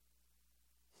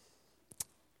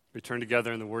We turn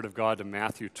together in the Word of God to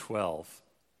Matthew 12,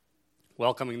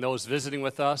 welcoming those visiting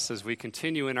with us as we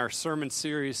continue in our sermon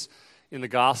series in the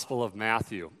Gospel of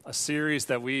Matthew, a series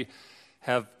that we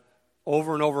have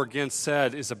over and over again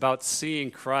said is about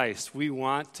seeing Christ. We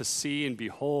want to see and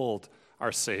behold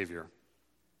our Savior.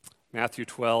 Matthew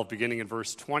 12, beginning in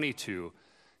verse 22,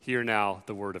 hear now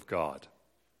the Word of God.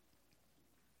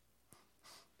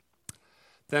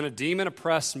 Then a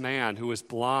demon-oppressed man who was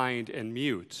blind and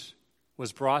mute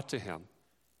was brought to him,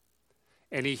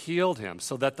 and he healed him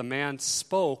so that the man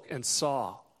spoke and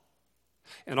saw.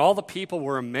 And all the people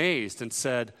were amazed and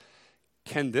said,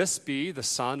 "Can this be the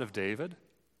son of David?"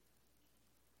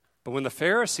 But when the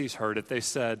Pharisees heard it, they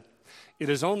said, "It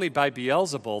is only by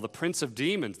Beelzebul, the prince of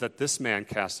demons, that this man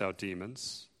casts out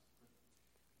demons."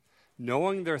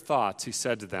 Knowing their thoughts, he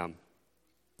said to them,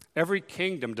 "Every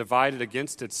kingdom divided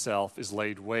against itself is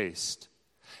laid waste,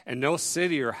 and no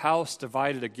city or house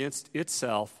divided against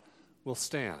itself will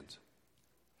stand.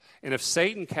 And if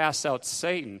Satan casts out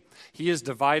Satan, he is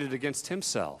divided against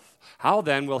himself. How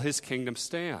then will his kingdom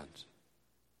stand?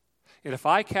 And if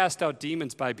I cast out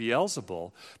demons by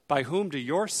Beelzebul, by whom do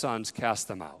your sons cast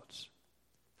them out?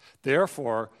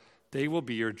 Therefore, they will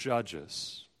be your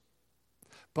judges.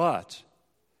 But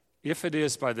if it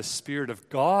is by the Spirit of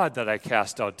God that I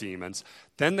cast out demons,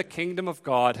 then the kingdom of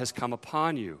God has come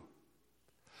upon you.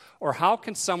 Or how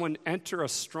can someone enter a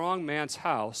strong man's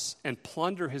house and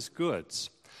plunder his goods,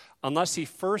 unless he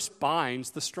first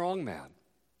binds the strong man?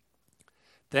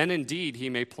 Then indeed he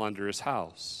may plunder his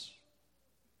house.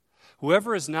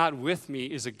 Whoever is not with me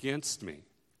is against me,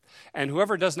 and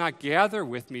whoever does not gather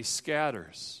with me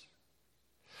scatters.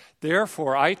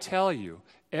 Therefore I tell you,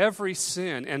 every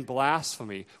sin and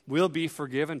blasphemy will be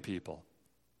forgiven people,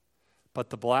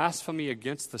 but the blasphemy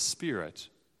against the Spirit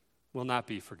will not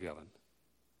be forgiven.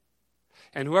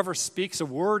 And whoever speaks a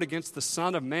word against the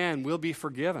Son of Man will be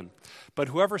forgiven, but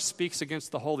whoever speaks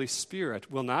against the Holy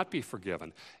Spirit will not be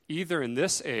forgiven, either in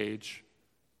this age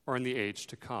or in the age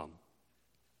to come.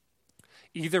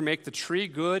 Either make the tree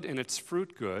good and its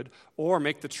fruit good, or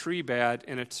make the tree bad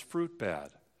and its fruit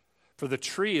bad. For the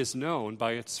tree is known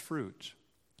by its fruit.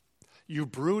 You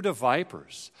brood of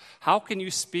vipers, how can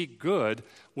you speak good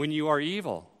when you are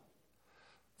evil?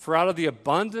 For out of the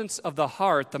abundance of the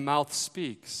heart the mouth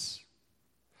speaks.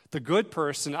 The good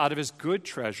person out of his good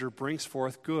treasure brings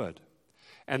forth good,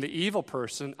 and the evil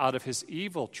person out of his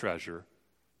evil treasure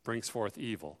brings forth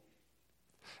evil.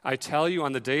 I tell you,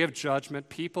 on the day of judgment,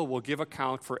 people will give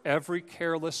account for every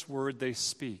careless word they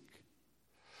speak.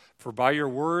 For by your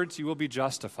words you will be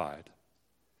justified,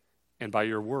 and by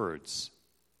your words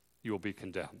you will be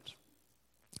condemned.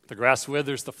 The grass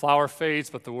withers, the flower fades,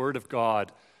 but the word of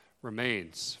God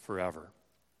remains forever.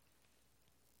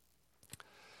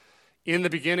 In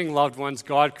the beginning, loved ones,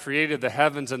 God created the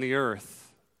heavens and the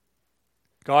earth.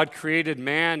 God created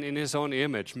man in his own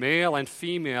image. Male and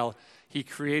female, he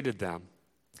created them.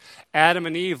 Adam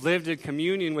and Eve lived in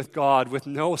communion with God with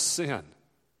no sin.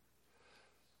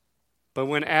 But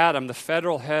when Adam, the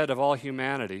federal head of all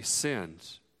humanity,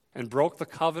 sinned and broke the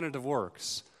covenant of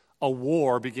works, a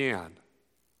war began.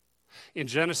 In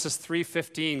Genesis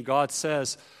 3:15, God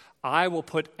says, "I will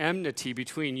put enmity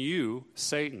between you,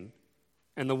 Satan,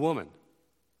 and the woman,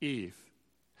 Eve,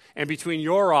 and between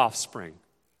your offspring,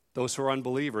 those who are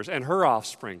unbelievers, and her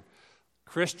offspring,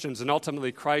 Christians, and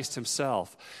ultimately Christ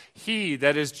himself. He,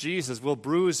 that is Jesus, will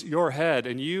bruise your head,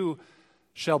 and you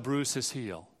shall bruise his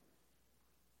heel."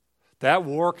 That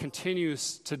war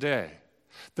continues today.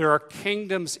 There are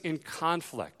kingdoms in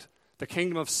conflict, the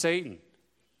kingdom of Satan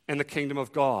and the kingdom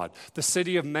of God, the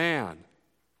city of man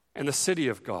and the city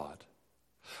of God.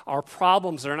 Our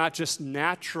problems are not just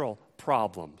natural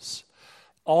problems.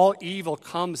 All evil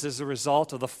comes as a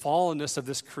result of the fallenness of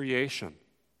this creation,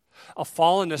 a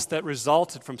fallenness that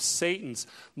resulted from Satan's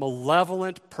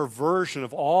malevolent perversion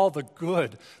of all the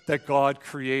good that God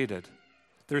created.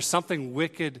 There's something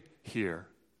wicked here.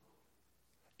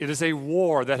 It is a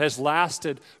war that has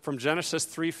lasted from Genesis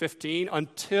 3:15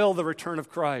 until the return of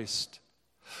Christ,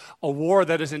 a war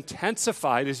that is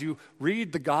intensified as you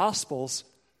read the Gospels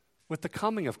with the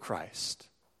coming of Christ.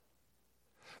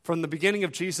 From the beginning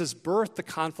of Jesus' birth, the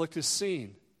conflict is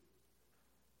seen.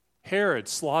 Herod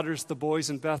slaughters the boys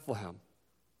in Bethlehem.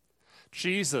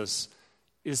 Jesus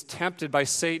is tempted by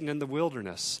Satan in the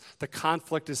wilderness. The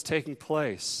conflict is taking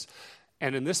place.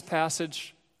 And in this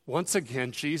passage, once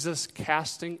again, Jesus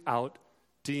casting out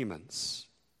demons.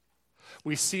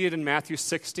 We see it in Matthew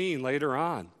 16 later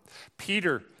on.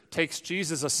 Peter takes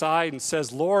Jesus aside and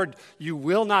says, "Lord, you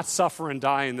will not suffer and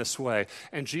die in this way."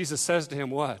 And Jesus says to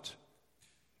him, what?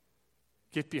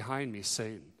 "Get behind me,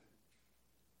 Satan.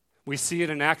 We see it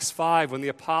in Acts 5 when the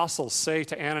apostles say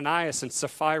to Ananias and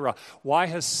Sapphira, "Why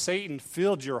has Satan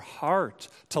filled your heart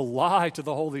to lie to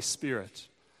the Holy Spirit?"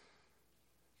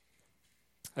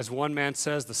 As one man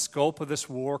says, the scope of this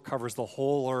war covers the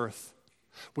whole earth.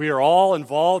 We are all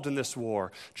involved in this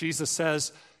war. Jesus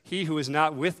says, "He who is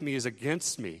not with me is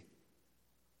against me."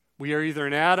 We are either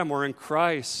in Adam or in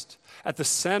Christ. At the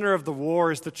center of the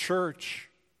war is the church.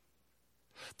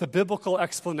 The biblical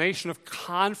explanation of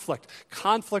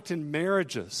conflict in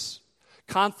marriages,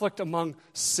 conflict among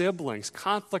siblings,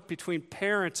 conflict between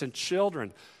parents and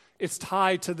children, it's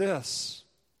tied to this.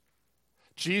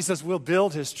 Jesus will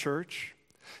build his church.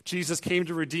 Jesus came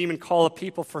to redeem and call a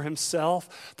people for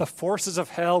himself. The forces of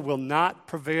hell will not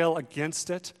prevail against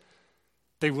it.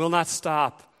 They will not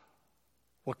stop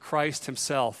what Christ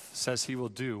himself says he will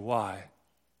do. Why?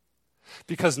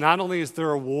 Because not only is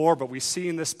there a war, but we see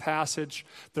in this passage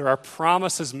there are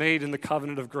promises made in the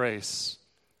covenant of grace.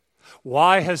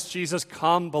 Why has Jesus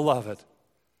come, beloved?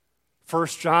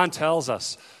 1 John tells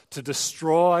us to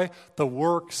destroy the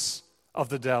works of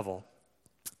the devil.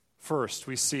 First,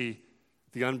 we see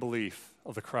the unbelief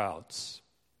of the crowds.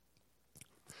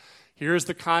 Here's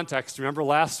the context. Remember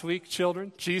last week,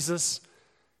 children? Jesus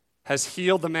has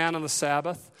healed the man on the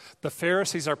Sabbath. The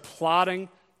Pharisees are plotting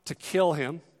to kill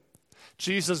him.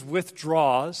 Jesus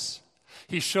withdraws.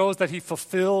 He shows that he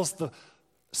fulfills the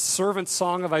servant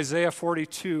song of Isaiah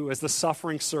 42 as the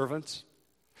suffering servant.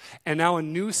 And now a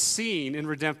new scene in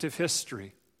redemptive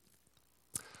history.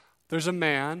 There's a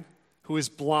man who is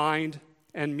blind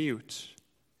and mute.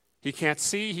 He can't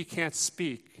see, he can't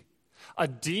speak. A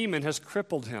demon has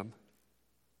crippled him.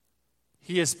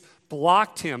 He has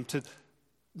blocked him to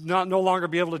no longer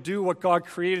be able to do what God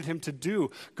created him to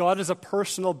do. God is a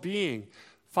personal being.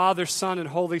 Father, Son, and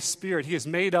Holy Spirit. He has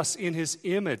made us in his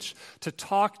image to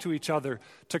talk to each other,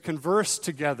 to converse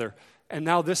together. And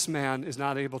now this man is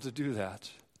not able to do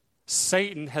that.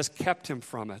 Satan has kept him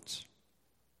from it.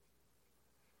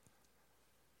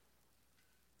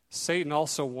 Satan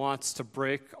also wants to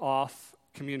break off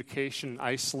communication and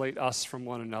isolate us from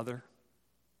one another.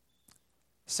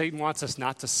 Satan wants us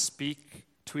not to speak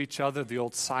to each other, the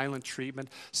old silent treatment.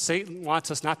 Satan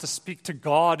wants us not to speak to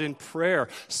God in prayer.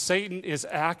 Satan is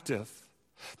active.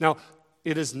 Now,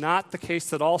 it is not the case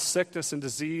that all sickness and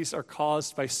disease are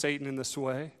caused by Satan in this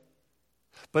way.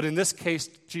 But in this case,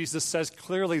 Jesus says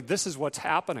clearly this is what's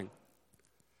happening.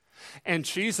 And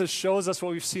Jesus shows us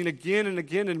what we've seen again and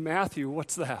again in Matthew.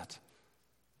 What's that?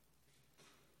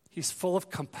 He's full of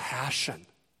compassion.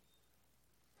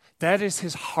 That is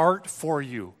his heart for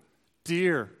you,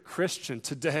 dear Christian,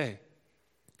 today.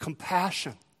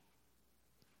 Compassion.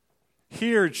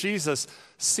 Here, Jesus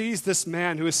sees this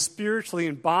man who is spiritually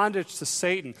in bondage to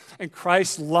Satan, and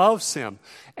Christ loves him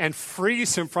and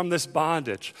frees him from this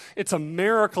bondage. It's a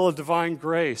miracle of divine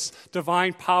grace,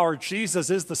 divine power. Jesus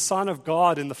is the Son of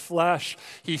God in the flesh.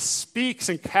 He speaks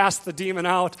and casts the demon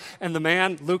out, and the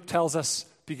man, Luke tells us,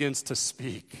 begins to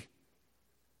speak.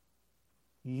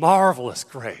 Marvelous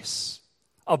grace,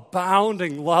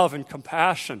 abounding love and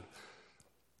compassion.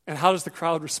 And how does the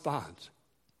crowd respond?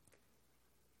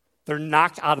 They're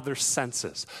knocked out of their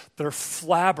senses. They're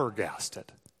flabbergasted.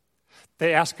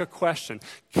 They ask a question.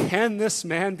 Can this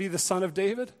man be the son of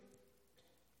David?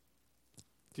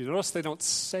 Do you notice they don't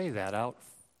say that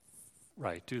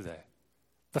outright, do they?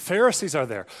 The Pharisees are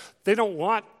there. They don't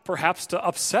want, perhaps, to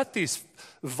upset these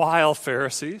vile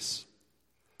Pharisees.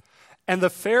 And the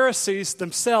Pharisees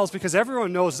themselves, because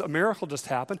everyone knows a miracle just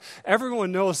happened,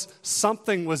 everyone knows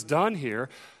something was done here,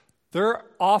 they're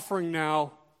offering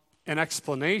now an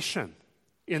explanation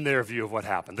in their view of what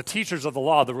happened. The teachers of the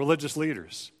law, the religious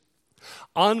leaders.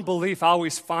 Unbelief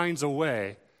always finds a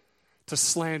way to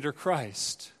slander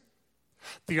Christ.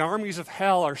 The armies of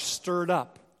hell are stirred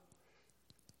up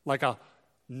like a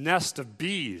nest of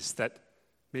bees that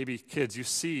maybe, kids, you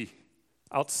see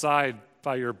outside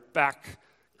by your back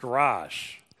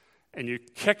garage, and you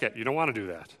kick it. You don't want to do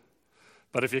that.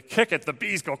 But if you kick it, the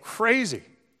bees go crazy.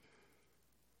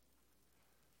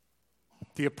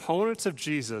 The opponents of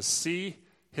Jesus see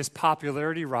his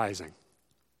popularity rising.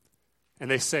 And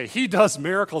they say, he does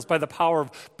miracles by the power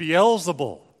of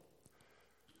Beelzebul.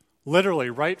 Literally,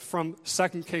 right from 2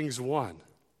 Kings 1.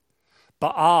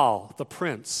 Baal, the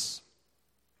prince.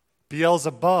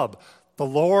 Beelzebub, the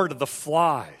lord of the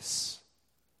flies.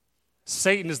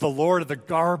 Satan is the lord of the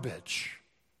garbage.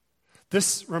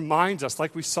 This reminds us,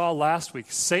 like we saw last week,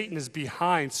 Satan is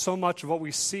behind so much of what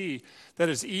we see that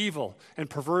is evil and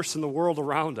perverse in the world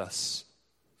around us.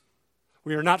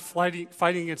 We are not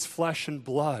fighting against flesh and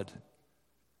blood.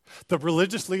 The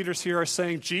religious leaders here are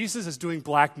saying Jesus is doing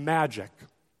black magic.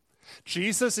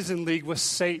 Jesus is in league with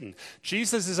Satan.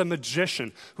 Jesus is a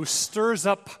magician who stirs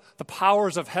up the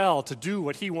powers of hell to do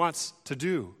what he wants to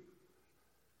do.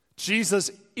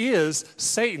 Jesus is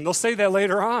Satan. They'll say that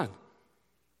later on.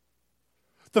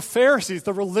 The Pharisees,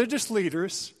 the religious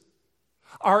leaders,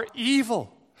 are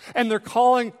evil, and they're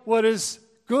calling what is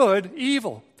good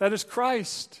evil. That is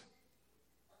Christ.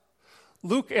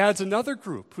 Luke adds another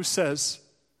group who says,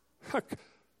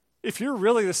 if you're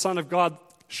really the Son of God,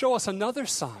 show us another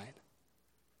sign.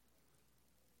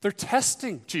 They're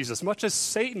testing Jesus, much as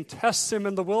Satan tests him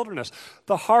in the wilderness.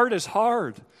 The heart is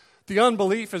hard. The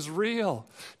unbelief is real.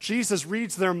 Jesus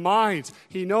reads their minds.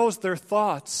 He knows their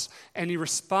thoughts, and he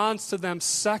responds to them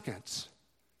second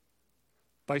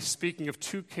by speaking of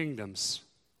two kingdoms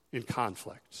in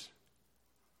conflict.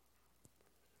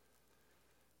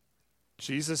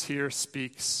 Jesus here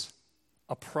speaks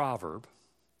a proverb.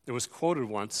 It was quoted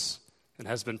once and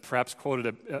has been perhaps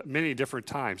quoted many different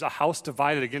times. A house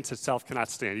divided against itself cannot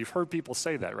stand. You've heard people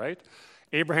say that, right?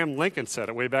 Abraham Lincoln said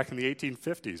it way back in the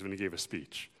 1850s when he gave a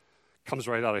speech. Comes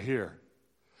right out of here.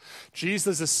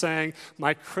 Jesus is saying,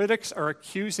 my critics are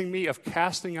accusing me of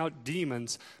casting out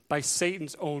demons by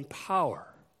Satan's own power.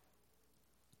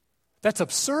 That's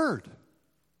absurd.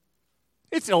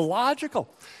 It's illogical.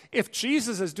 If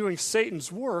Jesus is doing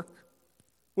Satan's work,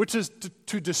 which is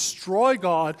to destroy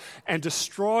God and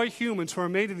destroy humans who are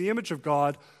made in the image of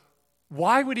God,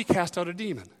 why would he cast out a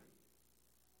demon?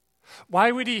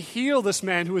 Why would he heal this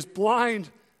man who is blind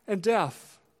and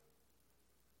deaf?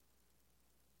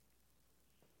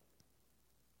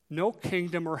 No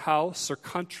kingdom or house or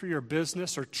country or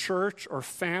business or church or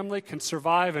family can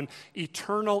survive an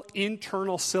eternal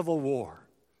internal civil war.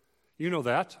 You know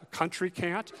that. A country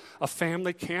can't. A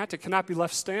family can't. It cannot be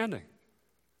left standing.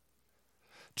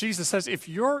 Jesus says, if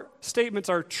your statements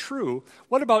are true,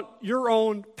 what about your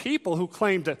own people who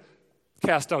claim to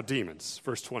cast out demons?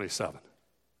 Verse 27.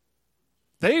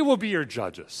 They will be your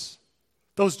judges.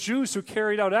 Those Jews who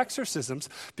carried out exorcisms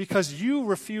because you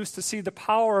refuse to see the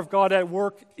power of God at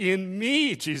work in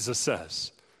me, Jesus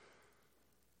says.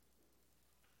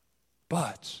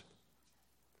 But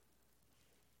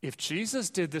if Jesus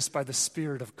did this by the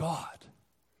Spirit of God,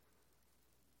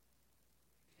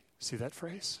 see that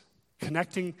phrase?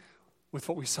 Connecting with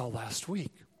what we saw last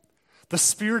week. The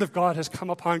Spirit of God has come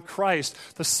upon Christ,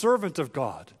 the servant of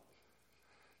God.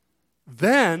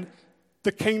 Then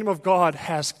the kingdom of God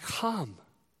has come.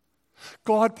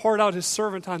 God poured out his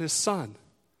servant on his Son.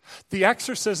 The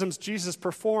exorcisms Jesus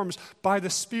performs by the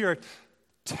Spirit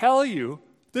tell you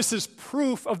this is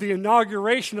proof of the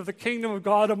inauguration of the kingdom of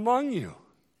God among you.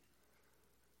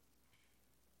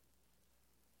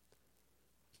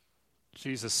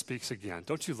 Jesus speaks again.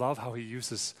 Don't you love how he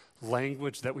uses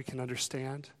language that we can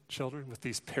understand, children, with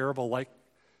these parable-like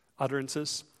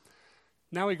utterances?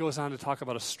 Now he goes on to talk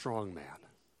about a strong man.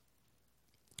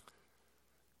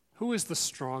 Who is the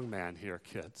strong man here,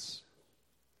 kids?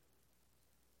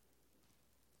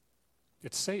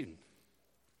 It's Satan.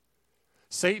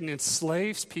 Satan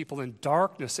enslaves people in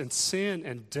darkness and sin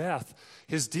and death.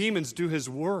 His demons do his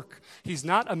work. He's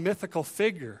not a mythical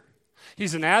figure.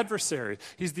 He's an adversary.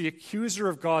 He's the accuser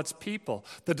of God's people,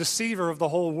 the deceiver of the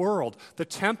whole world, the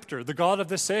tempter, the god of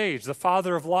this age, the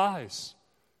father of lies.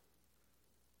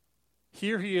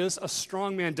 Here he is, a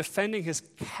strong man, defending his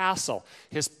castle,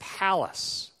 his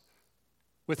palace,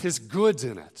 with his goods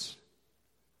in it.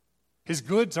 His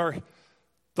goods are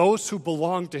those who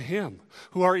belong to him,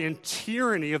 who are in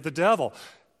tyranny of the devil.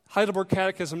 Heidelberg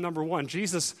Catechism number 1,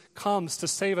 Jesus comes to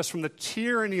save us from the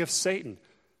tyranny of Satan.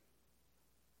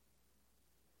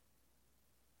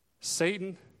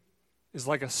 Satan is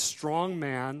like a strong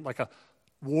man, like a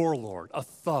warlord, a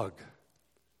thug,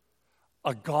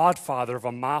 a godfather of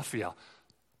a mafia.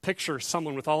 Picture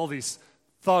someone with all these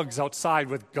thugs outside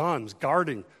with guns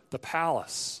guarding the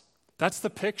palace. That's the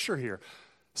picture here.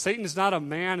 Satan is not a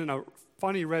man in a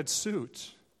funny red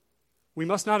suit. We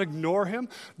must not ignore him,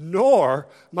 nor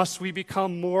must we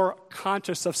become more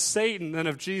conscious of Satan than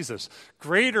of Jesus.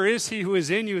 Greater is he who is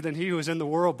in you than he who is in the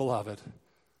world, beloved.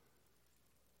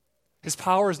 His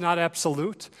power is not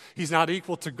absolute. He's not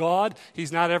equal to God.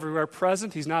 He's not everywhere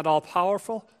present. He's not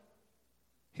all-powerful.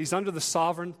 He's under the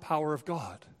sovereign power of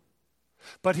God.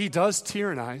 But he does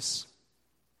tyrannize.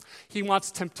 He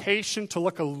wants temptation to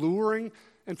look alluring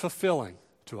and fulfilling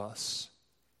to us.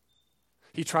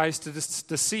 He tries to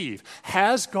deceive.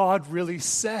 Has God really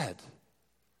said?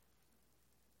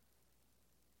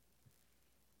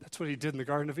 That's what he did in the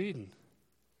Garden of Eden.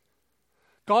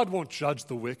 God won't judge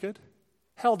the wicked.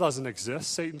 Hell doesn't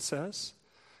exist, Satan says.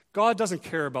 God doesn't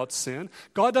care about sin.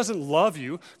 God doesn't love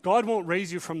you. God won't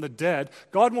raise you from the dead.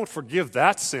 God won't forgive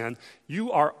that sin.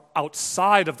 You are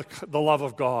outside of the love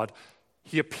of God.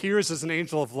 He appears as an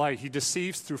angel of light. He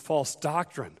deceives through false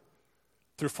doctrine,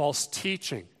 through false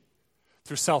teaching,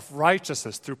 through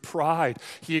self-righteousness, through pride.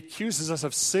 He accuses us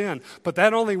of sin, but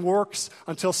that only works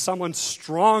until someone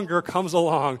stronger comes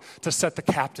along to set the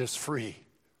captives free.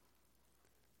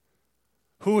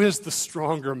 Who is the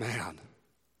stronger man?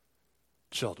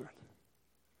 Children.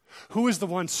 Who is the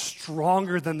one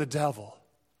stronger than the devil?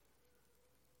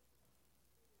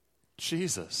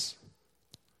 Jesus.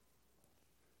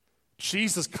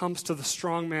 Jesus comes to the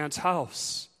strong man's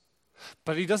house.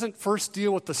 But he doesn't first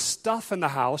deal with the stuff in the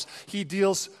house. He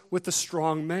deals with the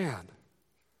strong man.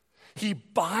 He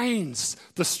binds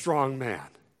the strong man.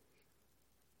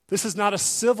 This is not a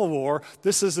civil war.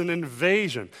 This is an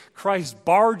invasion. Christ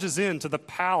barges into the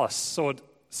palace, so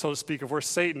to speak, of where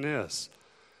Satan is.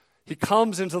 He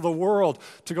comes into the world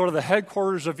to go to the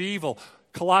headquarters of evil.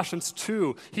 Colossians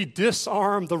 2, he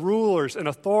disarmed the rulers and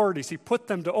authorities. He put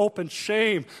them to open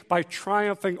shame by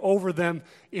triumphing over them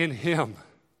in him.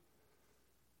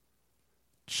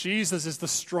 Jesus is the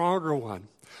stronger one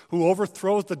who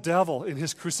overthrows the devil in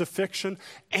his crucifixion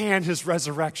and his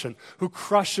resurrection, who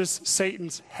crushes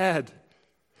Satan's head.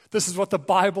 This is what the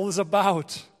Bible is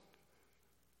about.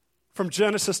 From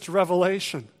Genesis to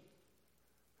Revelation,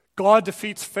 God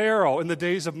defeats Pharaoh in the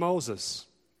days of Moses.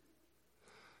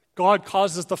 God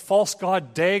causes the false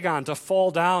god Dagon to fall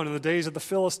down in the days of the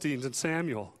Philistines and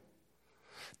Samuel.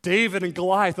 David and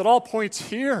Goliath, it all points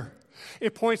here.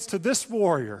 It points to this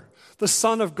warrior, the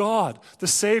Son of God, the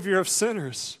Savior of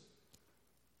sinners.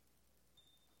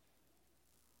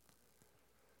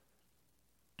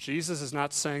 Jesus is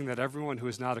not saying that everyone who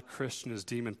is not a Christian is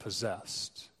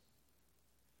demon-possessed.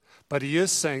 But he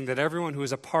is saying that everyone who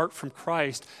is apart from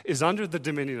Christ is under the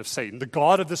dominion of Satan. The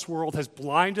god of this world has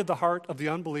blinded the heart of the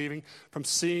unbelieving from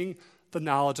seeing the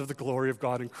knowledge of the glory of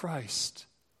God in Christ.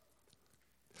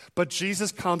 But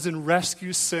Jesus comes and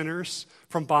rescues sinners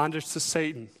from bondage to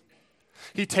Satan.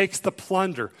 He takes the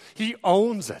plunder. He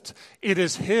owns it. It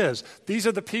is his. These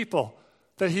are the people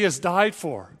that he has died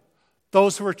for,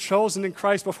 those who were chosen in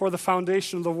Christ before the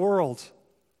foundation of the world.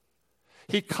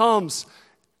 He comes.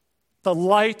 The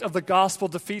light of the gospel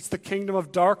defeats the kingdom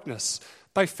of darkness.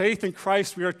 By faith in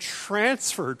Christ, we are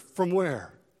transferred from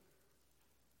where?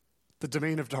 The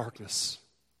domain of darkness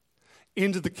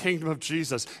into the kingdom of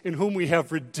Jesus, in whom we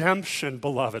have redemption,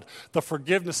 beloved, the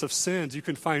forgiveness of sins. You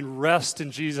can find rest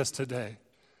in Jesus today.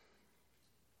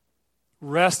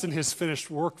 Rest in his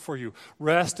finished work for you.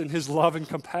 Rest in his love and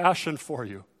compassion for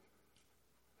you.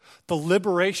 The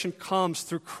liberation comes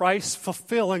through Christ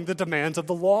fulfilling the demands of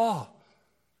the law.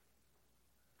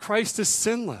 Christ is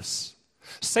sinless.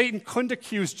 Satan couldn't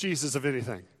accuse Jesus of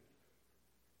anything.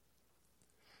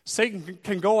 Satan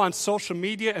can go on social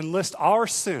media and list our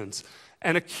sins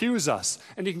and accuse us.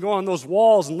 And he can go on those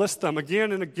walls and list them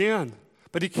again and again.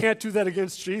 But he can't do that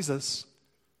against Jesus.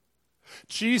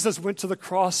 Jesus went to the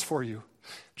cross for you.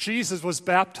 Jesus was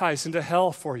baptized into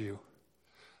hell for you.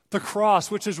 The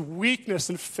cross, which is weakness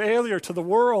and failure to the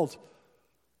world.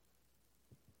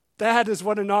 That is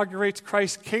what inaugurates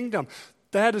Christ's kingdom.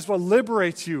 That is what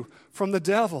liberates you from the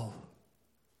devil.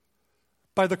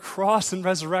 By the cross and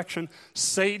resurrection,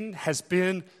 Satan has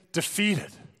been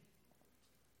defeated.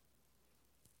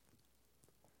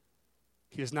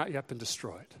 He has not yet been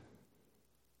destroyed.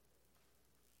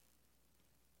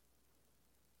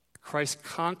 Christ's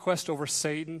conquest over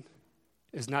Satan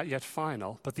is not yet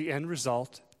final, but the end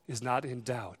result is not in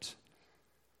doubt.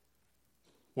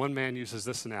 One man uses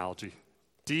this analogy: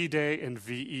 D-Day and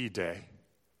VE Day.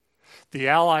 The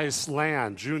Allies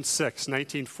land June 6,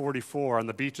 1944, on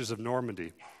the beaches of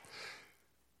Normandy.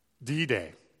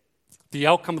 D-Day. The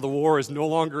outcome of the war is no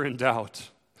longer in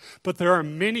doubt. But there are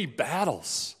many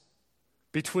battles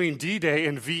between D-Day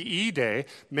and VE Day,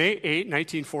 May 8,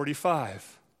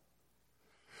 1945.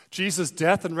 Jesus'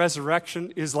 death and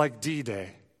resurrection is like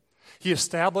D-Day. He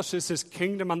establishes his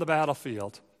kingdom on the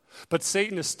battlefield, but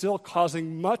Satan is still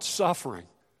causing much suffering.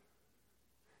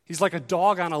 He's like a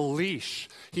dog on a leash.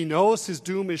 He knows his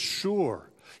doom is sure.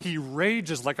 He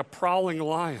rages like a prowling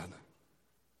lion.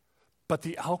 But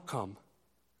the outcome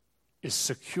is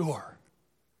secure.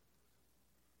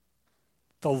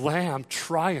 The Lamb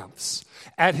triumphs.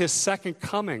 At his second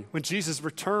coming, when Jesus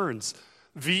returns,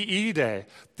 VE Day,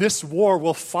 this war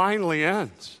will finally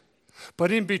end.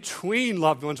 But in between,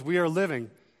 loved ones, we are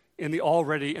living in the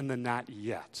already and the not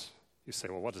yet. You say,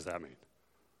 well, what does that mean?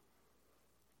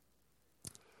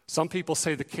 Some people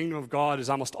say the kingdom of God is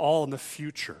almost all in the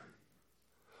future.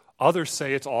 Others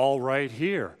say it's all right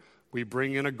here. We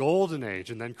bring in a golden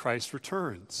age and then Christ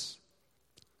returns.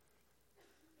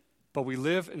 But we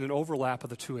live in an overlap of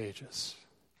the two ages.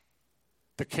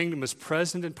 The kingdom is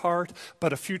present in part,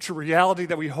 but a future reality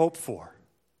that we hope for.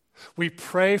 We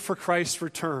pray for Christ's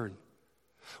return.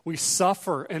 We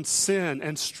suffer and sin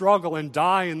and struggle and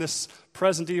die in this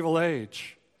present evil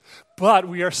age. But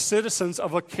we are citizens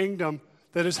of a kingdom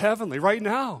that is heavenly right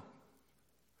now.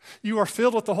 You are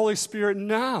filled with the Holy Spirit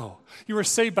now. You are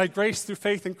saved by grace through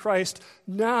faith in Christ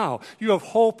now. You have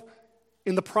hope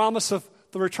in the promise of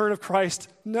the return of Christ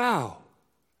now.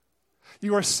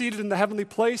 You are seated in the heavenly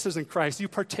places in Christ. You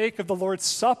partake of the Lord's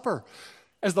Supper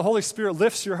as the Holy Spirit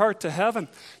lifts your heart to heaven.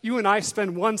 You and I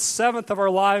spend 1/7 of our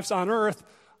lives on earth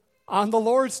on the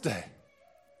Lord's Day,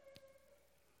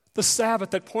 the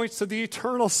Sabbath that points to the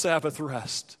eternal Sabbath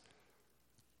rest.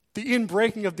 The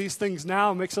inbreaking of these things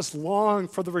now makes us long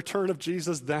for the return of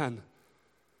Jesus then.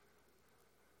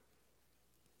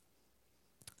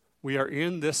 We are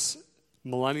in this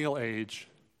millennial age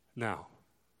now,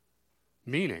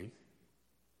 meaning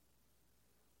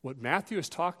what Matthew is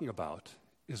talking about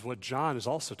is what John is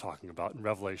also talking about in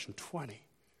Revelation 20.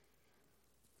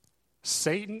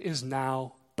 Satan is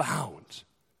now bound.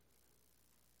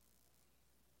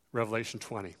 Revelation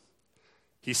 20.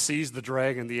 He seized the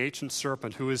dragon, the ancient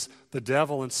serpent, who is the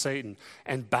devil and Satan,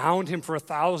 and bound him for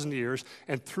 1,000 years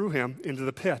and threw him into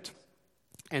the pit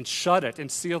and shut it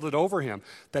and sealed it over him,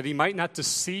 that he might not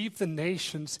deceive the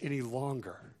nations any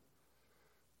longer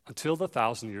until the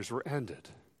 1,000 years were ended.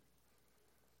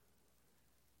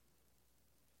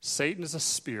 Satan is a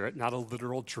spirit, not a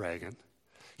literal dragon.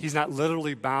 He's not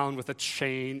literally bound with a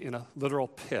chain in a literal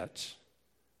pit.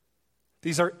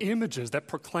 These are images that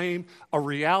proclaim a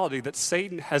reality that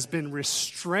Satan has been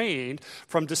restrained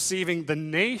from deceiving the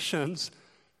nations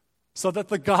so that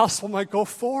the gospel might go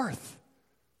forth.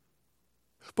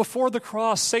 Before the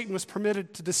cross, Satan was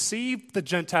permitted to deceive the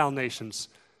Gentile nations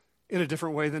in a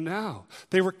different way than now.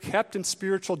 They were kept in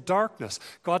spiritual darkness.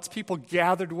 God's people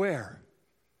gathered where?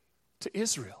 To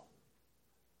Israel,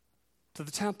 to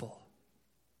the temple.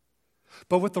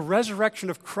 But with the resurrection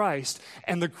of Christ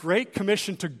and the great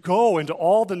commission to go into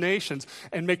all the nations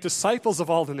and make disciples of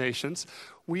all the nations,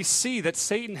 we see that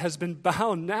Satan has been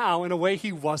bound now in a way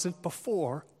he wasn't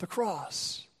before the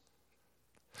cross.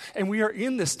 And we are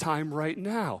in this time right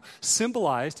now,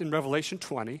 symbolized in Revelation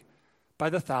 20 by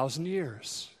the 1,000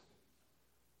 years.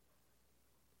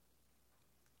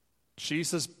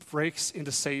 Jesus breaks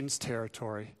into Satan's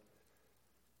territory.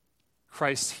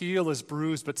 Christ's heel is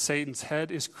bruised, but Satan's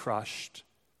head is crushed.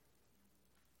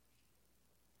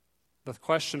 The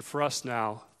question for us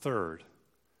now, third,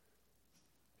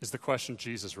 is the question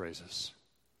Jesus raises.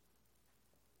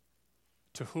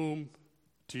 To whom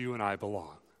do you and I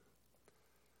belong?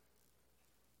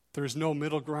 There is no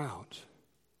middle ground.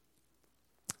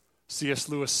 C.S.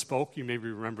 Lewis spoke, you maybe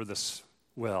remember this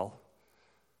well,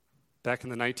 back in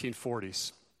the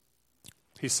 1940s.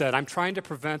 He said, I'm trying to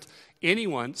prevent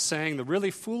anyone saying the really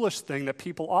foolish thing that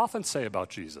people often say about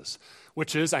Jesus,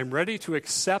 which is, I'm ready to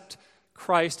accept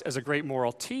Christ as a great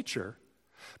moral teacher,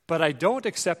 but I don't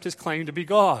accept his claim to be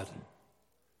God.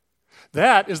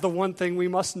 That is the one thing we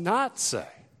must not say.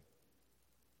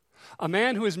 A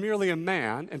man who is merely a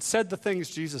man and said the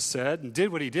things Jesus said and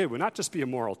did what he did would not just be a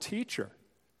moral teacher.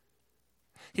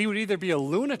 He would either be a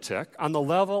lunatic on the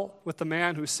level with the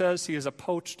man who says he is a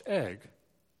poached egg,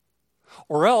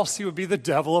 or else he would be the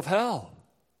devil of hell.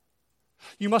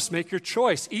 You must make your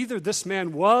choice. Either this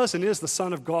man was and is the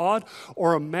Son of God,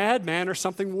 or a madman or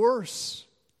something worse.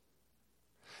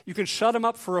 You can shut him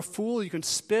up for a fool, you can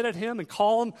spit at him and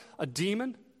call him a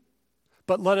demon,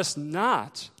 but let us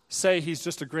not say he's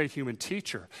just a great human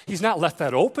teacher. He's not left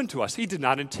that open to us. He did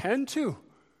not intend to.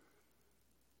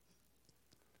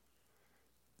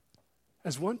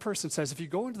 As one person says, if you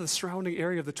go into the surrounding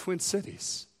area of the Twin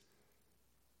Cities,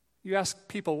 you ask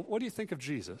people, what do you think of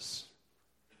Jesus?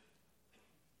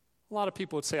 A lot of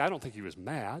people would say, I don't think he was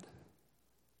mad.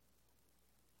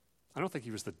 I don't think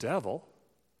he was the devil.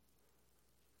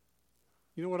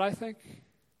 You know what I think?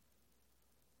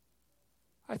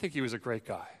 I think he was a great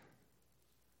guy.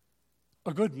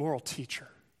 A good moral teacher.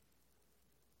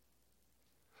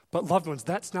 But loved ones,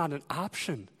 that's not an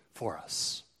option for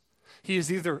us. He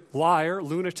is either liar,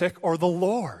 lunatic, or the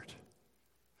Lord.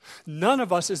 None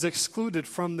of us is excluded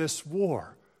from this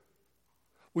war.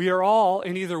 We are all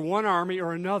in either one army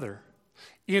or another.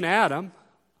 In Adam,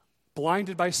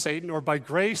 blinded by Satan, or by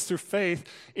grace through faith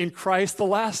in Christ, the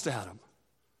last Adam.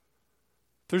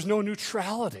 There's no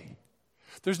neutrality.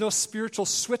 There's no spiritual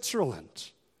Switzerland.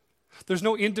 There's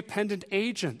no independent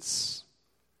agents.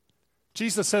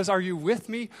 Jesus says, are you with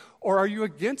me or are you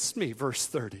against me? Verse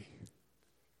 30.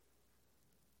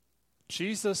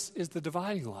 Jesus is the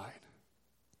dividing line.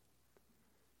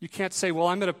 You can't say, well,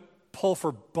 I'm going to pull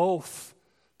for both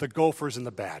the Gophers and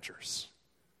the Badgers.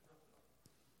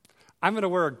 I'm going to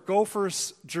wear a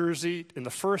Gophers jersey in the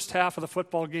first half of the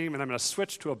football game, and I'm going to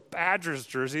switch to a Badgers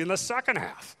jersey in the second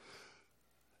half.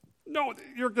 No,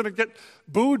 you're going to get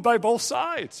booed by both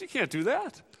sides. You can't do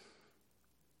that.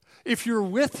 If you're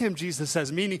with him, Jesus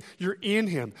says, meaning you're in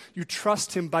him, you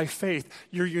trust him by faith,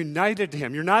 you're united to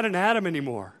him. You're not an Adam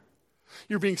anymore.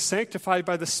 You're being sanctified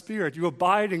by the Spirit. You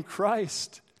abide in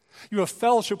Christ. You have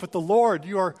fellowship with the Lord.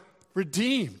 You are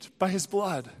redeemed by his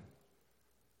blood.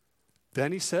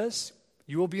 Then he says,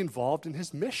 you will be involved in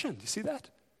his mission. Do you see that?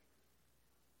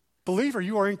 Believer,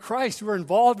 you are in Christ. You are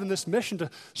involved in this mission to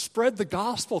spread the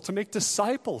gospel, to make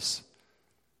disciples,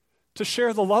 to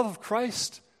share the love of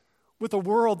Christ with a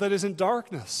world that is in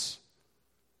darkness.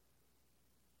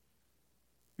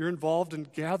 You're involved in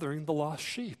gathering the lost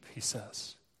sheep, he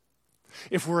says.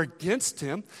 If we're against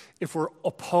him, if we're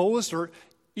opposed, or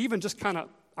even just kind of,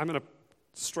 I'm going to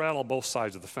straddle both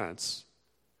sides of the fence,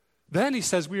 then he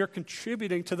says we are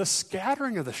contributing to the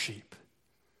scattering of the sheep.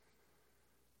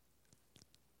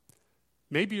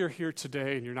 Maybe you're here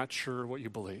today and you're not sure what you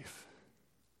believe.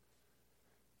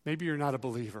 Maybe you're not a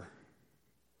believer.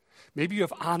 Maybe you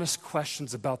have honest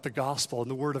questions about the gospel and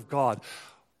the word of God.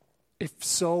 If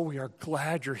so, we are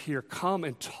glad you're here. Come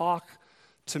and talk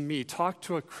to me. Talk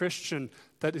to a Christian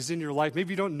that is in your life.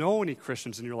 Maybe you don't know any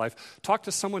Christians in your life. Talk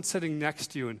to someone sitting next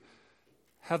to you and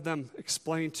have them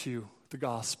explain to you the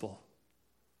gospel.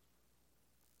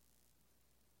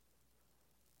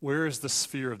 Where is the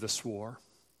sphere of this war?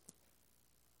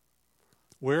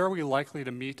 Where are we likely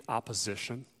to meet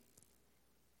opposition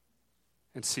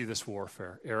and see this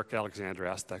warfare? Eric Alexander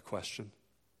asked that question.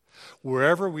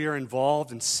 Wherever we are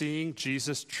involved in seeing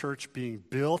Jesus' church being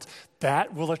built,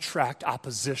 that will attract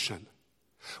opposition.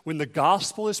 When the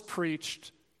gospel is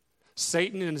preached,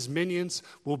 Satan and his minions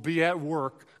will be at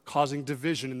work causing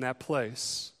division in that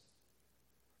place.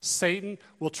 Satan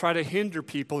will try to hinder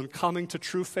people in coming to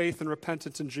true faith and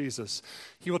repentance in Jesus.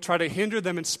 He will try to hinder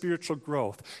them in spiritual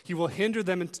growth. He will hinder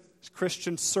them in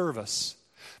Christian service.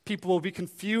 People will be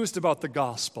confused about the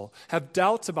gospel, have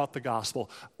doubts about the gospel,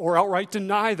 or outright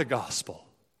deny the gospel.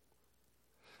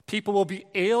 People will be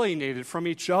alienated from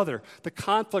each other. The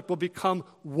conflict will become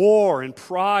war and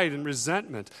pride and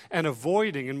resentment and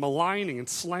avoiding and maligning and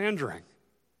slandering.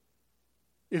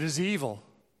 It is evil.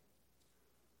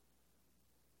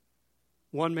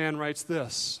 One man writes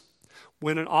this: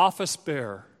 when an office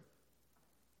bearer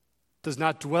does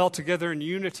not dwell together in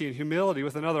unity and humility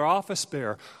with another office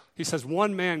bearer, he says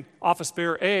one man, office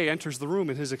bearer A, enters the room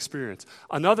in his experience.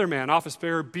 Another man, office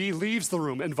bearer B, leaves the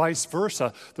room, and vice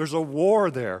versa. There's a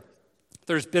war there.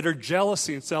 There's bitter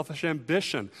jealousy and selfish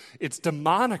ambition. It's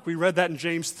demonic. We read that in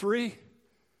James 3.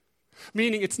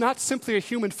 Meaning it's not simply a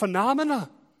human phenomena.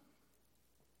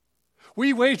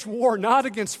 We wage war not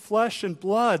against flesh and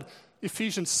blood,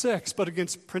 Ephesians 6, but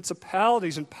against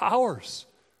principalities and powers.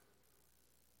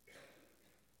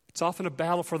 It's often a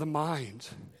battle for the mind.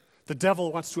 The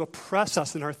devil wants to oppress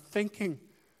us in our thinking.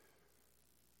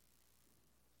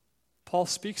 Paul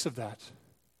speaks of that.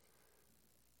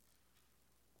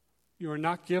 You are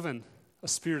not given a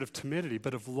spirit of timidity,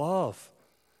 but of love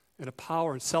and a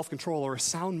power and self-control, or a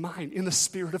sound mind in the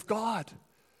Spirit of God.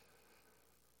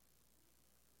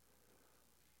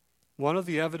 One of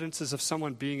the evidences of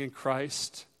someone being in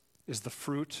Christ is the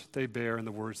fruit they bear and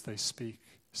the words they speak.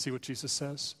 See what Jesus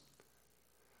says?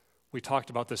 We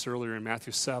talked about this earlier in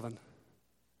Matthew 7.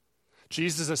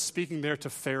 Jesus is speaking there to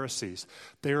Pharisees.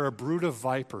 They are a brood of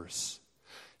vipers.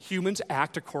 Humans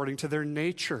act according to their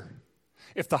nature.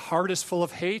 If the heart is full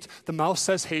of hate, the mouth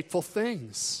says hateful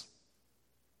things.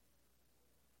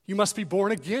 You must be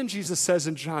born again, Jesus says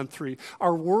in John 3.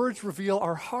 Our words reveal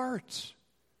our heart.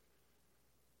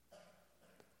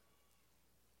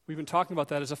 We've been talking about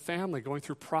that as a family, going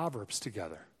through Proverbs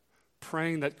together,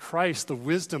 praying that Christ, the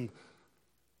wisdom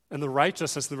and the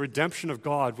righteousness, the redemption of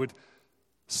God, would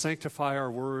sanctify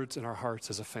our words and our hearts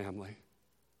as a family.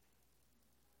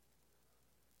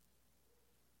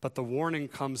 But the warning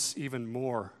comes even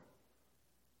more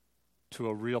to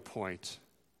a real point,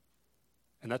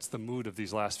 and that's the mood of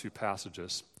these last few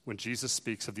passages when Jesus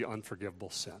speaks of the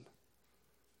unforgivable sin.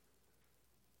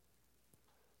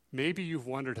 Maybe you've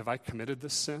wondered, have I committed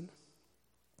this sin?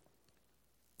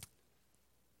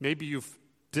 Maybe you've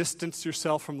distanced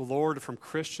yourself from the Lord or from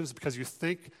Christians because you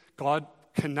think God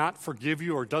cannot forgive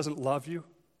you or doesn't love you.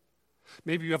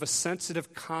 Maybe you have a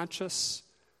sensitive conscience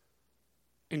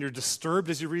and you're disturbed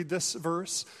as you read this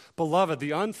verse. Beloved,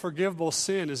 the unforgivable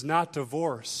sin is not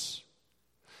divorce.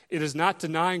 It is not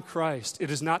denying Christ.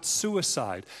 It is not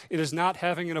suicide. It is not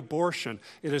having an abortion.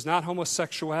 It is not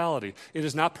homosexuality. It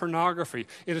is not pornography.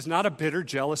 It is not a bitter,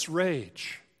 jealous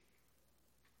rage.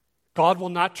 God will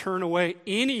not turn away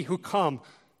any who come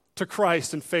to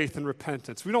Christ in faith and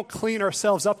repentance. We don't clean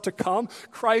ourselves up to come.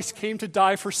 Christ came to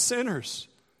die for sinners.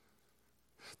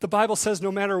 The Bible says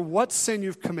no matter what sin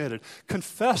you've committed,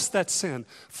 confess that sin.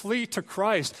 Flee to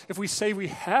Christ. If we say we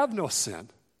have no sin,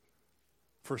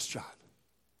 1 John,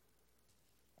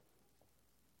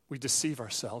 we deceive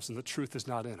ourselves and the truth is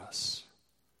not in us.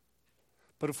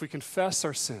 But if we confess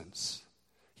our sins,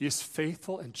 He is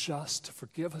faithful and just to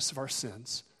forgive us of our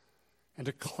sins and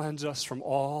to cleanse us from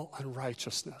all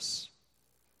unrighteousness.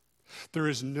 There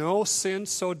is no sin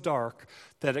so dark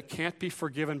that it can't be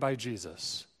forgiven by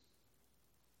Jesus,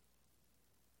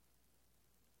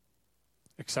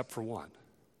 except for one.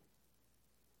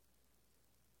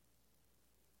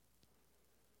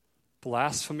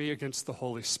 Blasphemy against the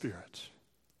Holy Spirit.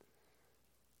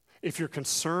 If you're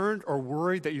concerned or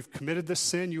worried that you've committed this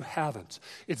sin, you haven't.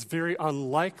 It's very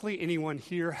unlikely anyone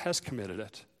here has committed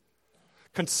it.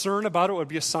 Concern about it would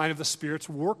be a sign of the Spirit's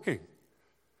working.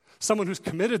 Someone who's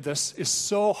committed this is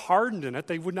so hardened in it,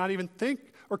 they would not even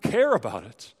think or care about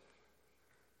it.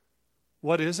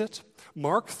 What is it?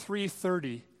 Mark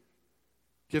 3:30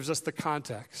 gives us the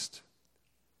context.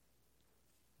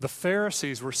 The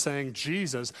Pharisees were saying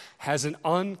Jesus has an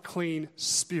unclean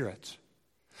spirit.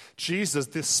 Jesus,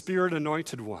 this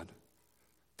Spirit-anointed one,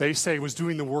 they say was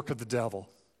doing the work of the devil.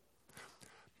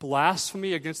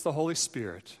 Blasphemy against the Holy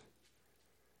Spirit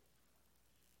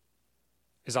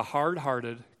is a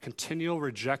hard-hearted, continual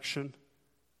rejection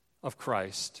of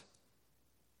Christ,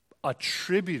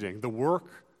 attributing the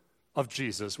work of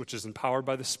Jesus, which is empowered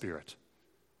by the Spirit,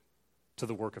 to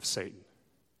the work of Satan.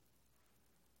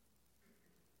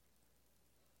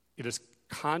 It is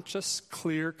conscious,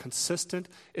 clear, consistent.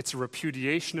 It's a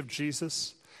repudiation of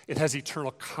Jesus. It has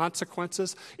eternal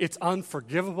consequences. It's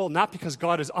unforgivable, not because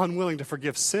God is unwilling to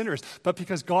forgive sinners, but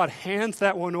because God hands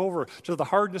that one over to the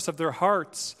hardness of their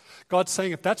hearts. God's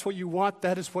saying, if that's what you want,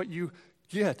 that is what you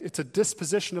get. It's a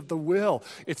disposition of the will.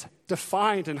 It's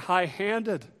defined and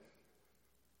high-handed.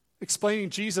 Explaining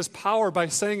Jesus' power by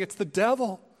saying it's the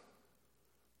devil.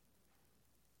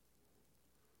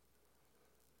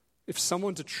 If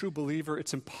someone's a true believer,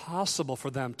 it's impossible for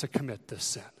them to commit this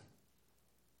sin.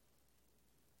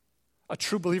 A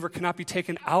true believer cannot be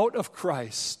taken out of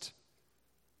Christ.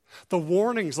 The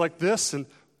warnings like this, and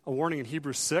a warning in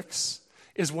Hebrews 6,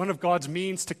 is one of God's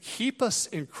means to keep us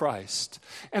in Christ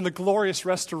and the glorious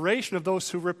restoration of those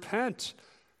who repent.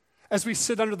 As we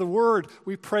sit under the Word,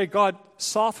 we pray, God,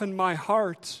 soften my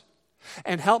heart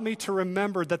and help me to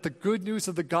remember that the good news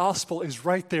of the gospel is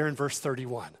right there in verse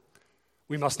 31.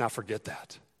 We must not forget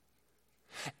that.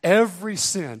 Every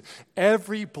sin,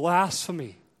 every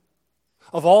blasphemy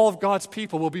of all of God's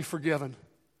people will be forgiven.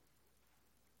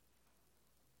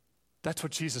 That's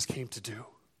what Jesus came to do.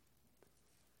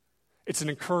 It's an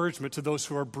encouragement to those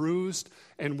who are bruised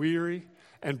and weary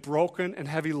and broken and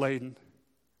heavy laden.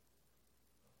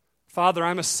 Father,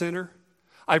 I'm a sinner.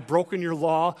 I've broken your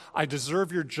law. I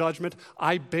deserve your judgment.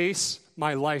 I base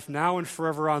my life now and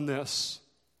forever on this.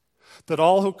 That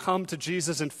all who come to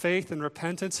Jesus in faith and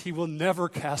repentance, He will never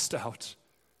cast out.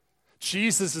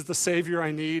 Jesus is the Savior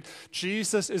I need.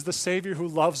 Jesus is the Savior who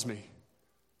loves me.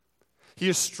 He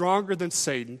is stronger than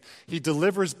Satan. He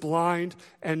delivers blind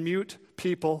and mute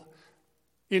people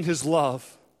in His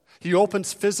love. He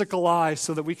opens physical eyes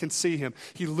so that we can see Him.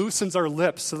 He loosens our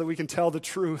lips so that we can tell the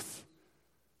truth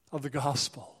of the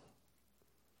gospel.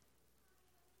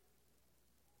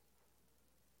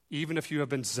 Even if you have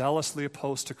been zealously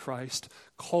opposed to Christ,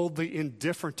 coldly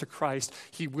indifferent to Christ,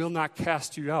 He will not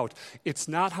cast you out. It's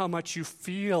not how much you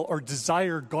feel or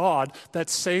desire God that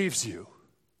saves you.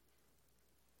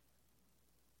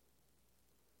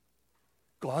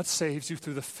 God saves you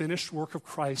through the finished work of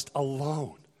Christ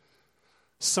alone.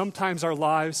 Sometimes our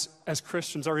lives as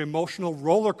Christians are emotional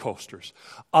roller coasters,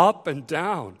 up and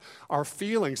down. Our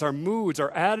feelings, our moods,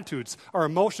 our attitudes, our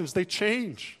emotions, they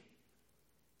change.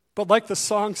 But like the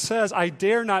song says, I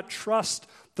dare not trust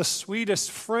the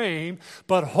sweetest frame,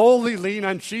 but wholly lean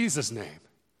on Jesus' name.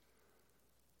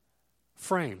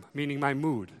 Frame, meaning my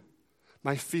mood,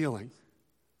 my feeling.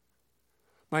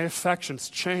 My affections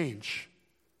change.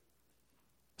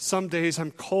 Some days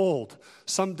I'm cold.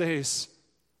 Some days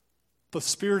the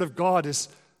Spirit of God is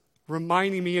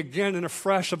reminding me again and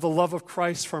afresh of the love of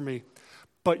Christ for me.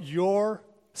 But your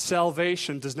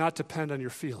salvation does not depend on your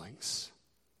feelings,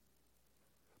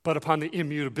 but upon the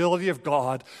immutability of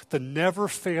God, the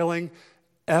never-failing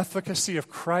efficacy of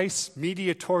Christ's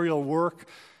mediatorial work,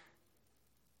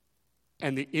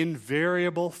 and the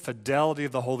invariable fidelity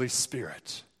of the Holy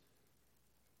Spirit.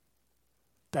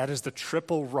 That is the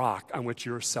triple rock on which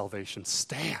your salvation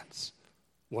stands,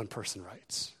 one person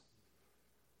writes.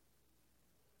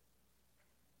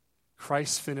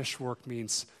 Christ's finished work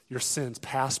means your sins,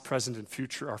 past, present, and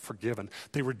future, are forgiven.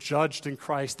 They were judged in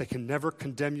Christ. They can never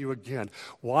condemn you again.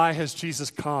 Why has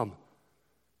Jesus come?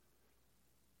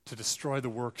 To destroy the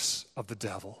works of the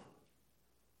devil.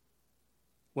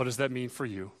 What does that mean for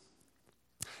you?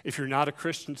 If you're not a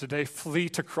Christian today, flee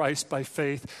to Christ by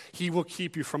faith. He will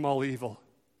keep you from all evil.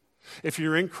 If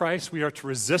you're in Christ, we are to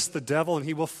resist the devil and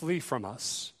he will flee from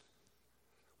us.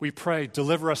 We pray,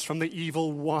 deliver us from the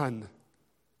evil one.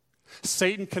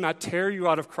 Satan cannot tear you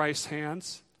out of Christ's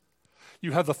hands.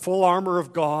 You have the full armor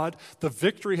of God. The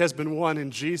victory has been won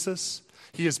in Jesus.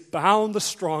 He has bound the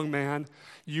strong man.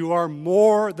 You are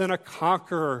more than a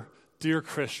conqueror, dear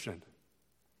Christian,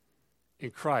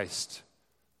 in Christ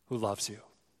who loves you.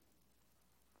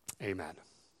 Amen.